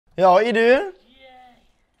Yeah, what you doing? Yeah.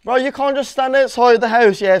 Bro, you can't just stand outside the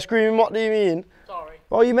house, yeah, screaming, what do you mean? Sorry.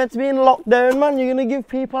 Bro, you're meant to be in lockdown, man. You're gonna give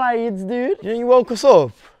people AIDS, dude. You woke us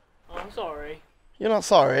up. Oh, I'm sorry. You're not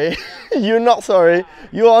sorry. You're not sorry.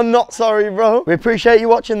 You are not sorry, bro. We appreciate you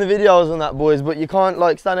watching the videos and that, boys, but you can't,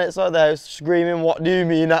 like, stand outside the house screaming, what do you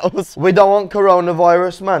mean at us? We don't want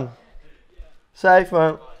coronavirus, man. Safe,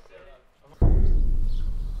 man.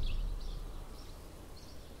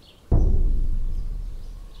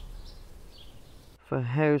 For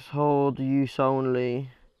household use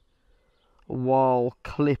only, wall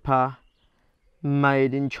clipper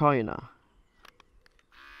made in China.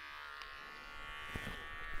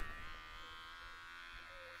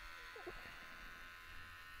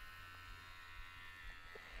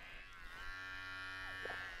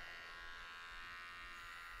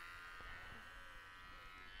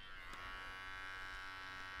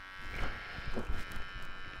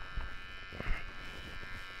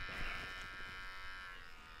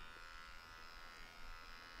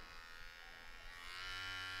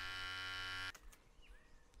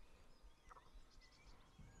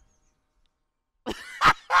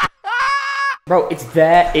 Bro, it's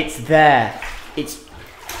there. It's there. It's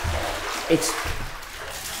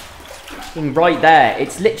right there.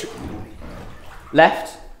 It's literally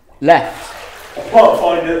left. I can't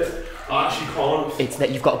find it. I actually can't. It's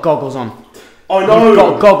that you've got goggles on. I know. You've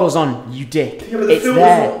got goggles on, you dick. Yeah, but the it's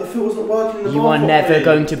there. The filter's not working in the You are never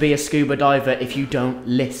going to be a scuba diver if you don't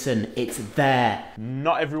listen. It's there.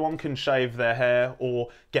 Not everyone can shave their hair or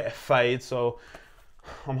get a fade, so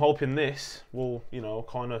I'm hoping this will, you know,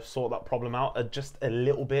 kind of sort that problem out just a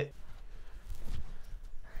little bit.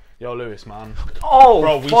 Yo, Lewis, man. Oh,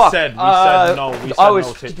 bro, we fuck. said no. We said no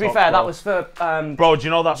TikTok, to be fair, bro. that was for. Bro, do you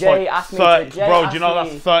know that's Jay like asked me 30, to, Jay bro? asked Do you know me-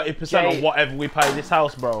 that's 30% Jay- of whatever we pay this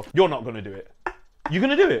house, bro? You're not gonna do it. You're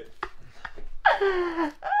gonna do it.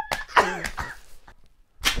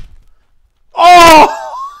 Oh!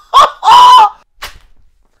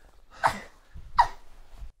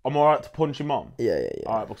 I'm alright to punch your mom. Yeah.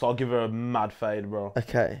 Alright, because I'll give her a mad fade, bro.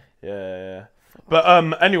 Okay. Yeah. But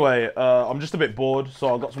anyway, I'm just a bit bored,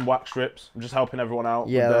 so I've got some wax strips. I'm just helping everyone out.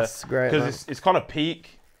 Yeah, that's great. Because it's kind of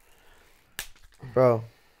peak. Bro.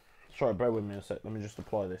 Sorry, bear with me a sec. Let me just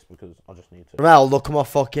apply this because I just need to. Mel, look at my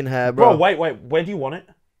fucking hair, bro. Bro, wait. Where do you want it?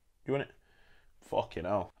 Do you want it? Fucking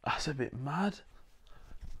hell. That's a bit mad.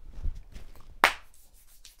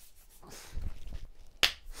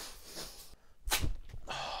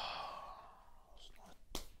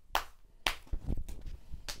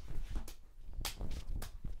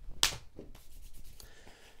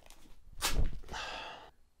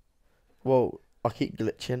 Whoa, I keep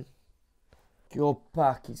glitching. Your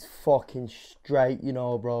back is fucking straight, you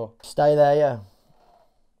know, bro. Stay there, yeah.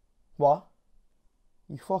 What?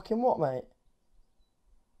 You fucking what, mate?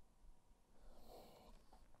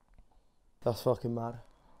 That's fucking mad.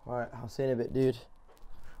 Alright, I'll see you in a bit, dude.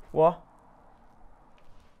 What?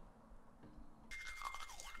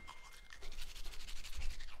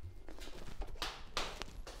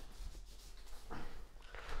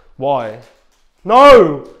 Why?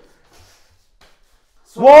 No!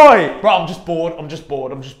 Why? Bro, I'm just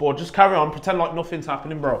bored. Just carry on. Pretend like nothing's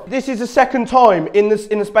happening, bro. This is the second time in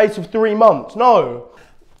the space of 3 months. No.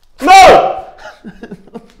 No!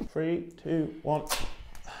 3, 2, 1.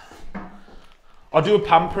 I'll do a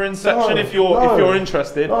pampering section if you're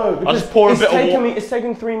interested. No, I'll just pour a bit of water. It's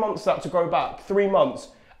taken 3 months for that to grow back. 3 months.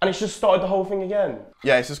 And it's just started the whole thing again.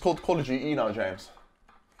 Yeah, this is called Call of Duty now, James.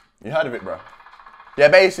 You heard of it, bro? Yeah,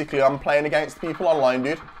 basically, I'm playing against people online,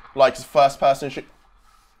 dude. Like, it's first-person shit.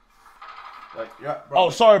 Like, yeah, bro. Oh,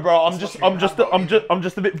 sorry, bro. I'm just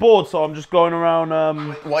a bit bored, so I'm just going around.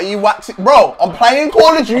 Why are you waxing, bro? I'm playing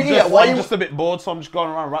Call of Duty. I'm just a bit bored, so I'm just going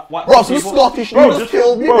around waxing bro, some people. Scottish Bro, just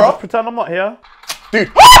killed me, bro. Just pretend I'm not here,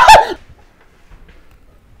 dude.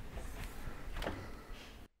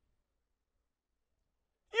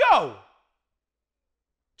 Yo,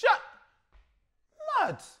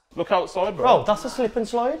 lads, look outside, bro. Bro, that's a slip and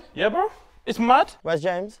slide? Yeah, bro. It's mad. Where's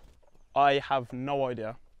James? I have no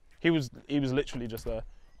idea. He was literally just there.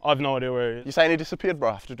 I've no idea where he is. You saying he disappeared, bro,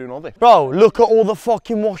 after doing all this? Bro, look at all the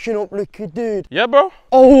fucking washing up liquid, dude. Yeah, bro.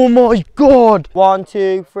 Oh my god. 1,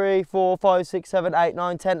 2, 3, 4, 5, 6, 7, 8,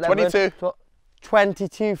 9, 10, 11. 22.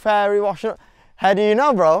 22 fairy washing up. How do you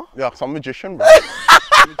know, bro? Yeah, because I'm a magician, bro.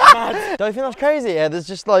 Don't you think that's crazy? Yeah, there's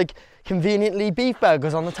just like conveniently beef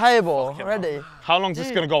burgers on the table already. How long's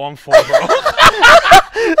this gonna go on for, bro?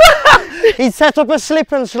 He set up a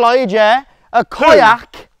slip and slide, yeah, a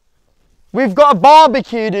kayak. We've got a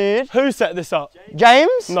barbecue, dude. Who set this up?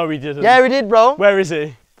 James? No, he didn't. Yeah, we did, bro. Where is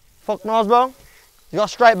he? Fuck knows, bro. You got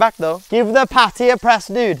straight back though. Give the patty a press,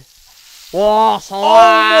 dude. Whoa, Oh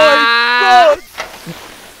my god!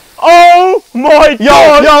 Oh my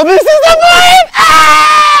god! Yo, this is the vibe!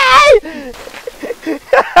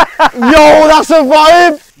 Yo, that's a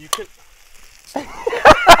vibe! You could...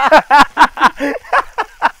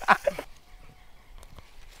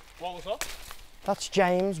 What was that? That's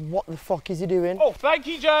James. What the fuck is he doing? Oh, thank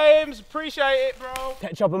you, James. Appreciate it, bro.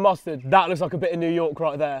 Ketchup and mustard. That looks like a bit of New York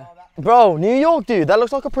right there. Bro, New York, dude. That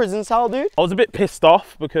looks like a prison cell, dude. I was a bit pissed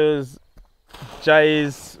off because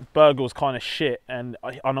Jay's burger was kind of shit, and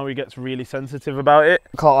I know he gets really sensitive about it.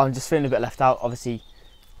 Carl, I'm just feeling a bit left out. Obviously,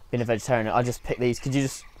 being a vegetarian, I just picked these. Could you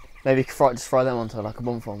just maybe fry them onto like a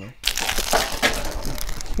bun for me?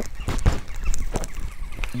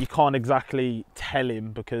 You can't exactly tell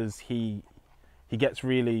him because he gets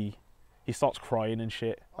really, he starts crying and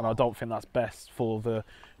shit, and I don't think that's best for the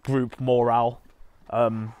group morale.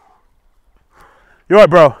 You alright,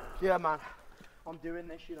 bro? Yeah, man. I'm doing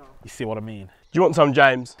this, you know. You see what I mean? Do you want some,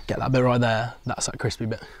 James? Get that bit right there. That's that crispy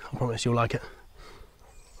bit. I promise you'll like it.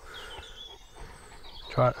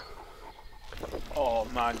 Try it. Oh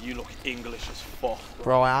man, you look English as fuck.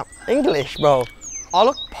 Bro, I am English, bro. I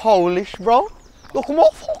look Polish, bro. Look,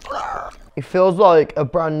 motherfucker. It feels like a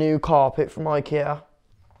brand new carpet from IKEA.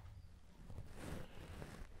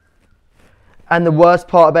 And the worst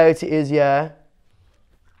part about it is, yeah,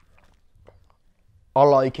 I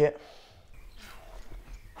like it.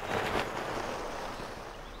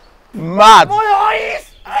 Mad. My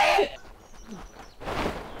eyes!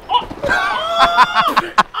 Oh,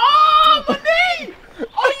 my knee!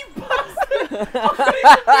 Oh, you bastard! I couldn't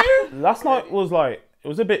even move. Last night was like, it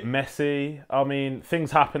was a bit messy. I mean,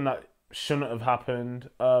 things happened that shouldn't have happened.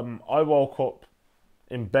 I woke up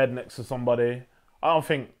in bed next to somebody. I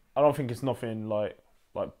don't think it's nothing like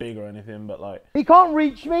big or anything, but like. He can't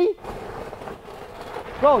reach me.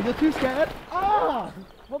 Bro, you're too scared. Ah!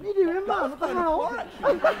 What are you doing, man? What the hell?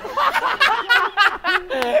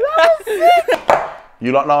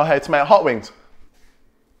 You lot know how to make hot wings?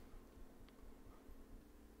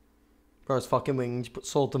 Bro, it's fucking wings. You put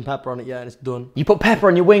salt and pepper on it, yeah, and it's done. You put pepper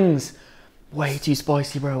on your wings. Way too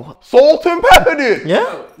spicy, bro. What? Salt and pepper, dude!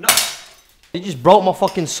 Yeah? No. You just broke my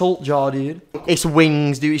fucking salt jar, dude. It's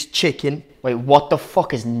wings, dude. It's chicken. Wait, what the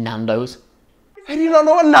fuck is Nando's? Hey, do you not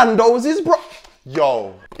know what Nando's is, bro?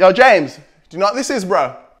 Yo, James, do you know what this is,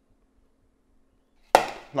 bro?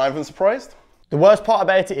 Not even surprised? The worst part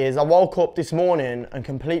about it is I woke up this morning and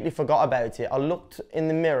completely forgot about it. I looked in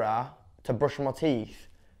the mirror to brush my teeth.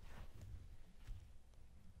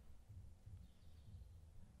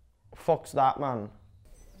 Fuck's that, man.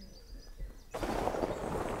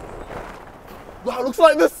 That looks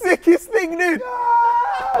like the sickest thing, dude!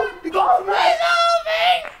 No! You got me! No!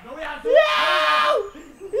 No!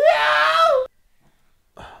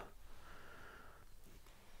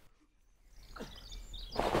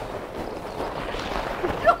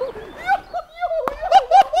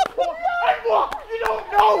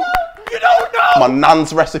 My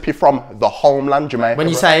nan's recipe from the homeland, Jamaica. When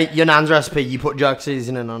you bro. say your nan's recipe, you put jerk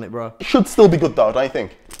seasoning on it, bro. It should still be good though, don't you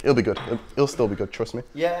think? It'll be good. It'll still be good, trust me.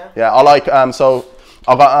 Yeah. Yeah, I like, so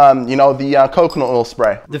I got, you know, the coconut oil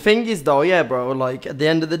spray. The thing is though, yeah, bro, like at the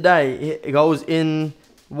end of the day, it goes in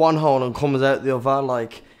one hole and comes out the other.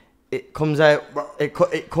 Like it comes out,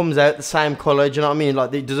 it comes out the same colour. Do you know what I mean?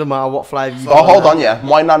 Like it doesn't matter what flavour you. Oh, hold on, yeah.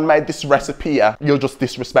 My nan made this recipe, yeah. You're just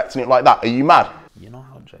disrespecting it like that. Are you mad? You know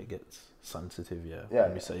how Jay gets sensitive, yeah? Yeah.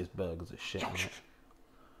 When we say his burgers are shit.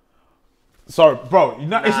 Sorry, bro. It's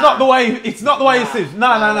not the way. It's not the way it is.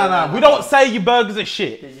 No. We don't say your burgers are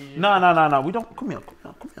shit. No. We don't. Come here.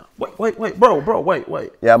 Wait, bro.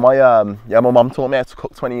 Wait. Yeah, my mum taught me how to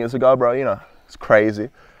cook 20 years ago, bro. You know, it's crazy.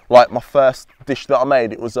 Like my first dish that I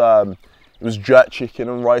made, it was jerk chicken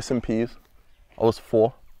and rice and peas. I was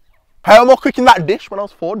 4. How am I cooking that dish when I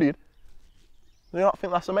was 4, dude? Do you not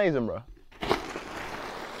think that's amazing, bro?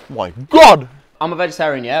 My God! I'm a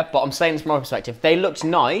vegetarian, yeah, but I'm saying this from my perspective. They looked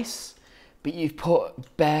nice, but you've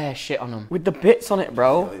put bare shit on them. With the bits on it,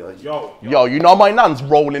 bro. Yo, you know my nan's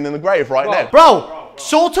rolling in the grave right now. Bro,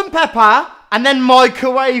 salt and pepper, and then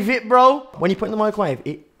microwave it, bro. When you put it in the microwave,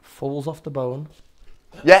 it falls off the bone.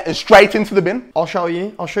 Yeah, and straight into the bin. I'll show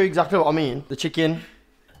you exactly what I mean. The chicken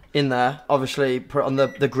in there, obviously put it on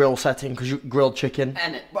the grill setting because you grilled chicken.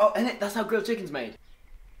 That's how grilled chicken's made.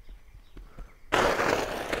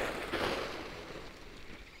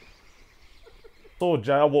 Saw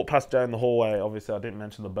Jay. I walked past Jay in the hallway. Obviously, I didn't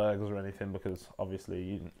mention the burgers or anything because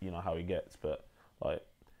obviously you know how he gets. But like,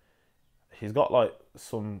 he's got like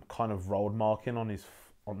some kind of road marking on the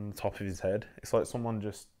top of his head. It's like someone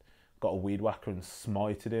just got a weed whacker and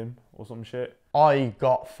smited him or some shit. I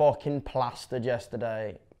got fucking plastered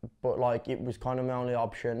yesterday, but like it was kind of my only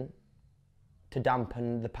option to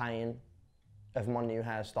dampen the pain of my new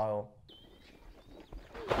hairstyle.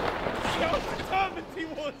 How determined he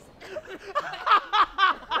was!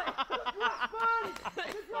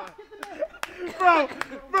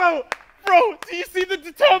 Bro, do you see the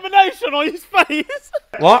determination on his face?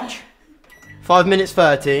 Watch. 5 minutes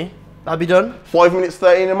 30. That'll be done. 5 minutes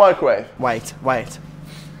 30 in the microwave. Wait.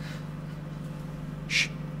 Shh.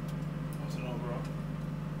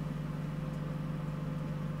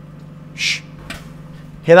 Shh.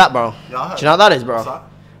 Hear that, bro? Yeah, I heard. Do you know what that is, bro? What's that?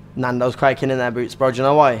 Nando's cracking in their boots, bro. Do you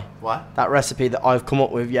know why? Why? That recipe that I've come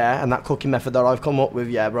up with, yeah, and that cooking method that I've come up with,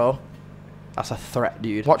 yeah, bro. That's a threat,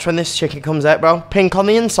 dude. Watch when this chicken comes out, bro. Pink on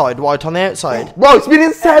the inside, white on the outside. Bro, it's been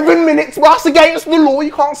in 7 minutes, bro. That's against the law.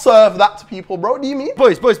 You can't serve that to people, bro. What do you mean?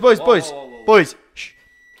 Boys. Boys. Shh.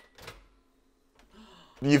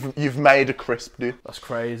 You've made a crisp, dude. That's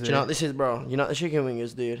crazy. Do you know what this is, bro? You know what the chicken wing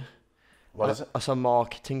is, dude? What is it? That's a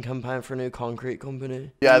marketing campaign for a new concrete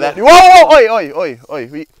company. Yeah, that. Whoa,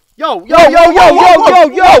 oi. Yo, Wait, what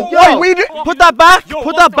are you doing? Put that back.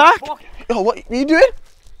 Put that back. Yo, what are you doing?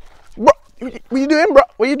 Bro, what are you doing, bro?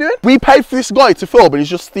 What are you doing? We paid for this guy to film, but he's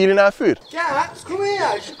just stealing our food. Jax, come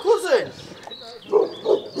here. It's your cousin.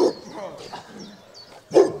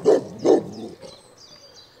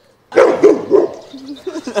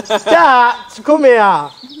 Jax, come here.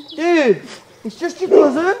 Dude, it's just your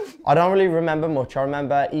cousin. I don't really remember much. I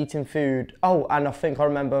remember eating food. Oh, and I think I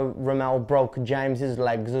remember Ramel broke James's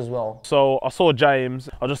legs as well. So I saw James.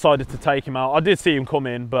 I decided to take him out. I did see him come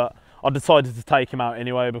in, but I decided to take him out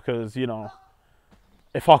anyway because, you know,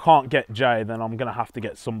 if I can't get Jay, then I'm going to have to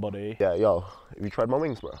get somebody. Yeah, yo, have you tried my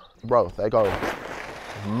wings, bro? Bro, they go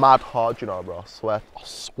mad hard, you know, bro. I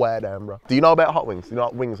swear them, bro. Do you know about hot wings? Do you know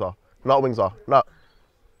what wings are? You know what wings are? No.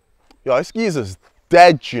 Yo, this geezer's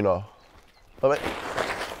dead, you know. I mean,